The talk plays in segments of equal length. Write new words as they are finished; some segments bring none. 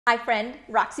Hi friend,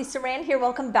 Roxy Saran here.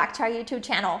 Welcome back to our YouTube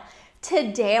channel.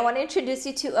 Today I want to introduce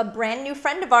you to a brand new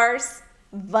friend of ours,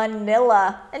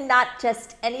 vanilla. And not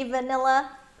just any vanilla,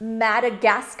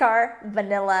 Madagascar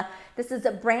vanilla. This is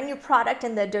a brand new product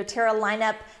in the doTERRA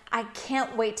lineup. I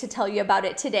can't wait to tell you about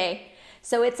it today.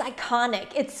 So it's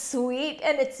iconic, it's sweet,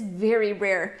 and it's very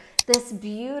rare. This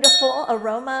beautiful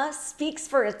aroma speaks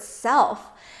for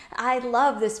itself. I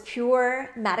love this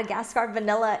pure Madagascar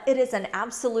vanilla. It is an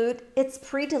absolute. It's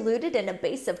pre-diluted in a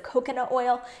base of coconut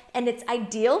oil, and it's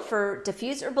ideal for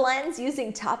diffuser blends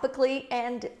using topically,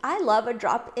 and I love a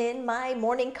drop in my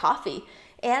morning coffee.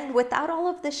 And without all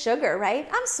of the sugar, right?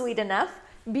 I'm sweet enough.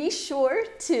 Be sure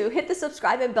to hit the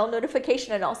subscribe and bell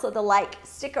notification and also the like.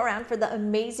 Stick around for the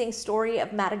amazing story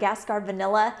of Madagascar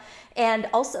vanilla and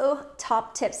also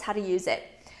top tips how to use it.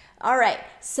 All right,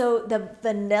 so the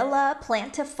vanilla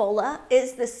plantifolia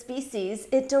is the species.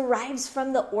 It derives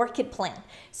from the orchid plant.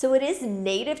 So it is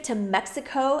native to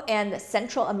Mexico and the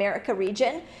Central America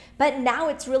region, but now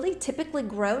it's really typically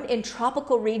grown in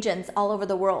tropical regions all over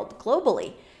the world,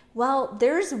 globally. Well,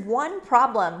 there's one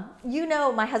problem. You know,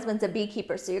 my husband's a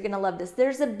beekeeper, so you're gonna love this.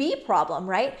 There's a bee problem,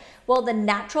 right? Well, the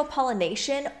natural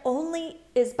pollination only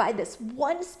is by this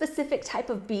one specific type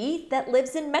of bee that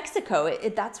lives in Mexico.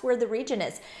 That's where the region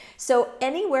is. So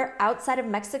anywhere outside of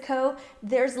Mexico,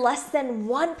 there's less than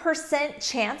 1%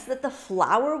 chance that the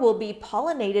flower will be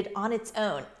pollinated on its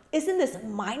own. Isn't this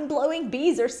mind-blowing?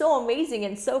 Bees are so amazing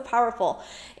and so powerful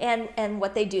and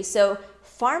what they do. So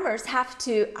farmers have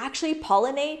to actually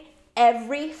pollinate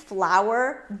every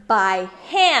flower by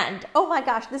hand. Oh my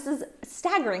gosh, this is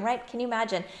staggering, right? Can you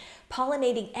imagine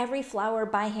pollinating every flower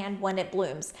by hand when it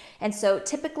blooms? And so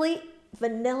typically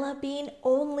vanilla bean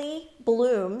only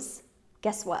blooms,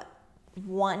 guess what?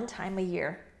 One time a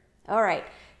year. All right,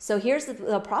 so here's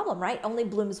the problem, right? Only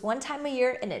blooms one time a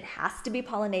year and it has to be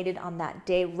pollinated on that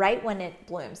day right when it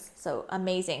blooms. So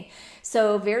amazing.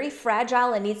 So very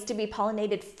fragile and needs to be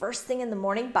pollinated first thing in the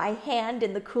morning by hand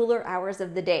in the cooler hours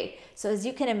of the day. So as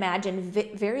you can imagine,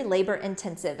 very labor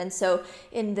intensive. And so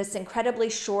in this incredibly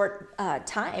short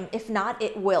time, if not,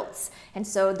 it wilts. And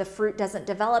so the fruit doesn't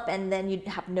develop and then you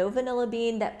have no vanilla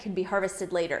bean that can be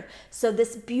harvested later. So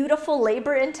this beautiful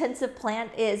labor intensive plant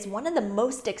is one of the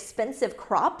most expensive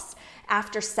crops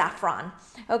after saffron.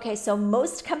 Okay, so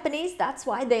most companies, that's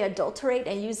why they adulterate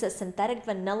and use a synthetic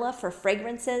vanilla for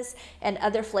fragrances and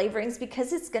other flavorings,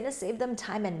 because it's gonna save them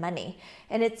time and money.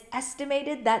 And it's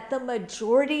estimated that the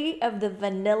majority of the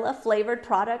vanilla flavored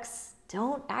products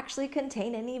don't actually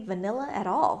contain any vanilla at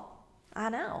all. I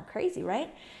know, crazy,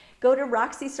 right? Go to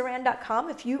roxysaran.com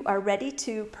if you are ready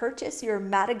to purchase your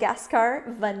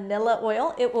Madagascar vanilla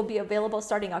oil. It will be available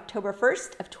starting October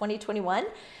 1st of 2021.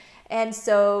 And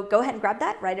so go ahead and grab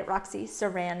that right at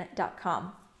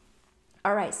roxysaran.com.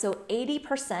 All right, so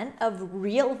 80% of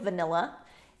real vanilla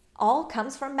all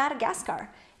comes from Madagascar.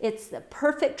 It's the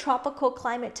perfect tropical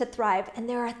climate to thrive, and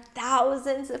there are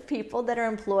thousands of people that are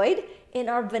employed in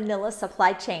our vanilla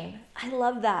supply chain. I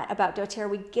love that about doTERRA.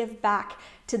 We give back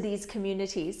to these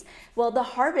communities. Well, the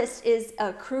harvest is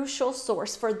a crucial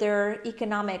source for their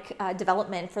economic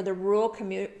development, for the rural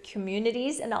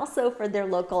communities, and also for their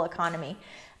local economy.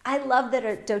 I love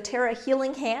that doTERRA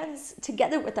Healing Hands,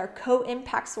 together with our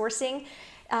co-impact sourcing,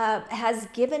 has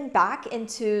given back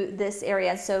into this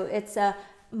area. So it's a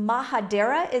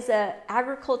Mahadera is an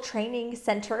agricultural training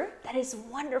center that is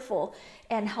wonderful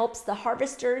and helps the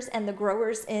harvesters and the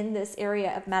growers in this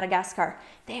area of Madagascar.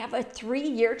 They have a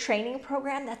 3-year training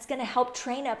program that's going to help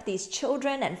train up these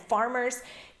children and farmers,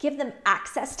 give them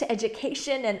access to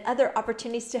education and other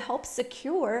opportunities to help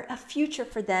secure a future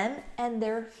for them and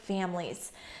their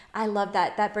families. I love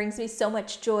that. That brings me so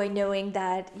much joy knowing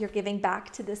that you're giving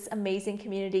back to this amazing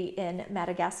community in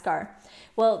Madagascar.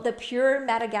 Well, the pure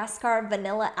Madagascar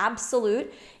vanilla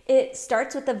absolute, it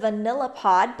starts with a vanilla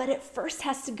pod, but it first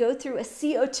has to go through a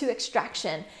CO2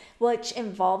 extraction, which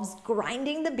involves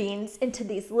grinding the beans into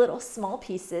these little small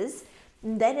pieces.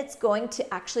 And then it's going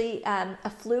to actually, a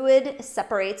fluid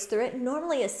separates through it.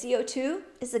 Normally a CO2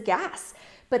 is a gas,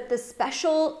 but the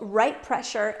special right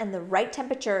pressure and the right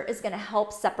temperature is going to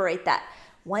help separate that.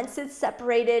 Once it's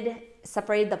separated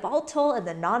the volatile and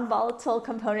the non-volatile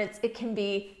components, it can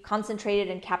be concentrated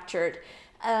and captured.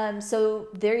 So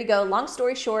there you go. Long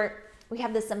story short, we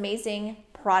have this amazing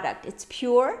product. It's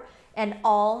pure and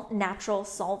all natural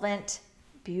solvent,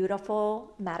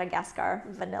 beautiful Madagascar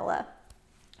vanilla.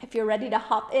 If you're ready to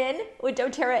hop in with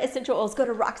doTERRA essential oils, go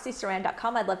to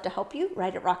roxysaran.com. I'd love to help you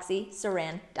right at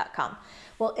roxysaran.com.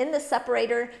 Well, in the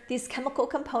separator, these chemical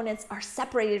components are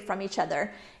separated from each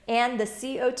other, and the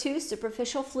CO2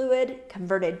 superficial fluid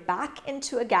converted back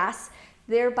into a gas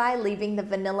thereby leaving the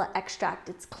vanilla extract.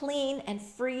 It's clean and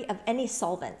free of any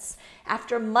solvents.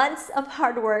 After months of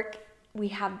hard work, we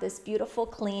have this beautiful,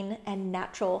 clean, and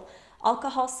natural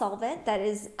alcohol solvent that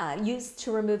is used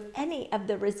to remove any of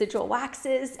the residual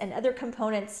waxes and other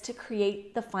components to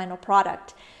create the final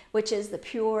product, which is the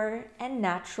pure and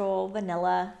natural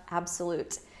vanilla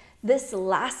absolute. This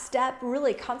last step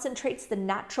really concentrates the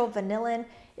natural vanillin.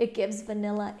 It gives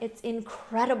vanilla its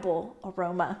incredible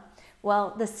aroma.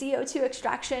 Well, the CO2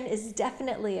 extraction is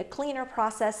definitely a cleaner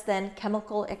process than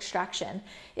chemical extraction.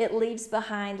 It leaves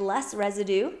behind less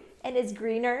residue and is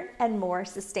greener and more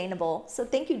sustainable. So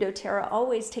thank you, doTERRA,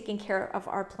 always taking care of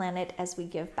our planet as we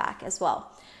give back as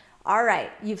well. All right,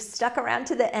 you've stuck around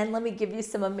to the end. Let me give you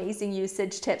some amazing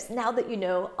usage tips now that you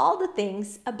know all the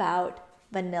things about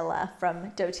vanilla from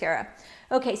doTERRA.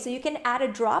 Okay, so you can add a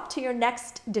drop to your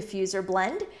next diffuser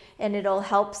blend and it'll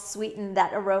help sweeten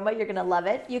that aroma. You're gonna love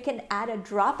it. You can add a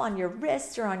drop on your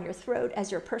wrist or on your throat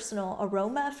as your personal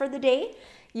aroma for the day.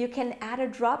 You can add a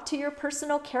drop to your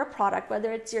personal care product,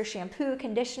 whether it's your shampoo,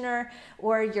 conditioner,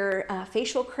 or your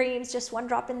facial creams. Just one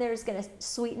drop in there is gonna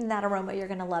sweeten that aroma. You're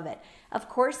gonna love it. Of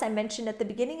course, I mentioned at the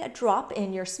beginning, a drop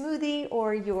in your smoothie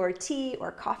or your tea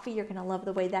or coffee. You're gonna love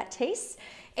the way that tastes.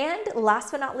 And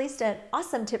last but not least, an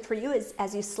awesome tip for you is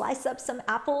as you slice up some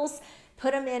apples,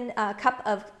 put them in a cup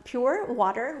of pure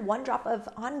water, 1 drop of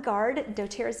On Guard,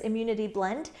 doTERRA's immunity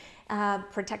blend,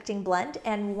 protecting blend,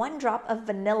 and 1 drop of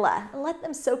vanilla. Let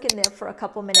them soak in there for a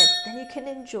couple minutes. Then you can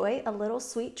enjoy a little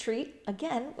sweet treat,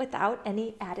 again, without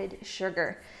any added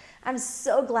sugar. I'm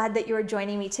so glad that you are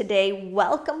joining me today.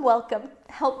 Welcome, welcome.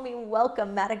 Help me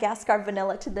welcome Madagascar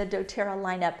Vanilla to the doTERRA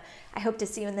lineup. I hope to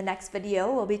see you in the next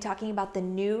video. We'll be talking about the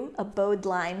new Abode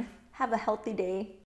line. Have a healthy day.